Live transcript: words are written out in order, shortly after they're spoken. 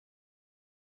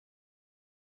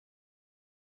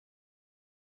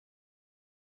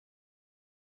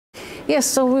Yes,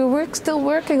 so we're still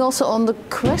working also on the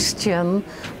question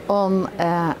on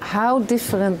how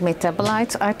different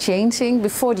metabolites are changing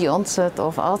before the onset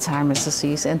of Alzheimer's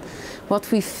disease. And what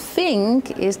we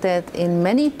think is that in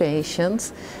many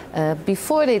patients,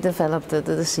 before they develop the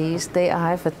disease, they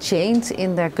have a change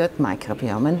in their gut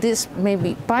microbiome. And this may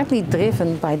be partly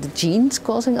driven by the genes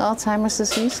causing Alzheimer's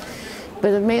disease,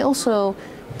 but it may also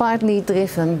partly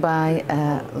driven by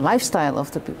lifestyle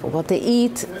of the people, what they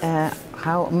eat,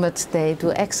 how much they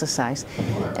do exercise.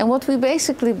 And what we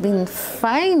basically been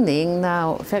finding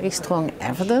now, very strong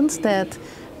evidence that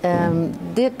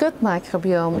the gut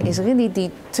microbiome is really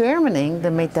determining the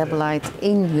metabolite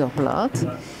in your blood,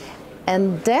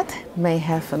 and that may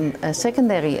have a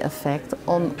secondary effect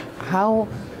on how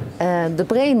the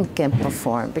brain can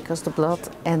perform, because the blood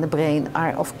and the brain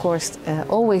are of course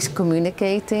always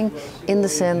communicating, in the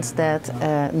sense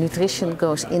that nutrition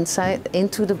goes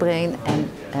into the brain, and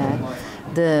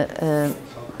the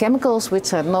chemicals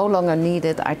which are no longer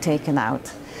needed are taken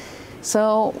out.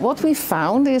 So what we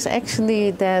found is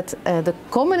actually that the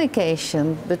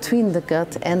communication between the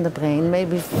gut and the brain may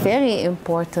be very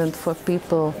important for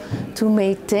people to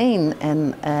maintain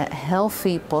a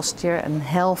healthy posture and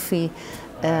healthy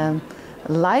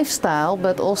lifestyle,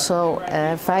 but also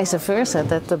vice versa,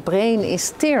 that the brain is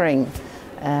steering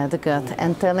the gut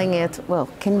and telling it, well,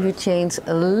 can you change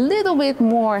a little bit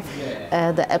more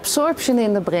the absorption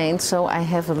in the brain, so I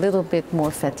have a little bit more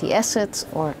fatty acids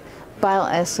or bile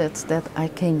acids that I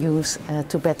can use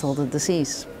to battle the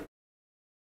disease.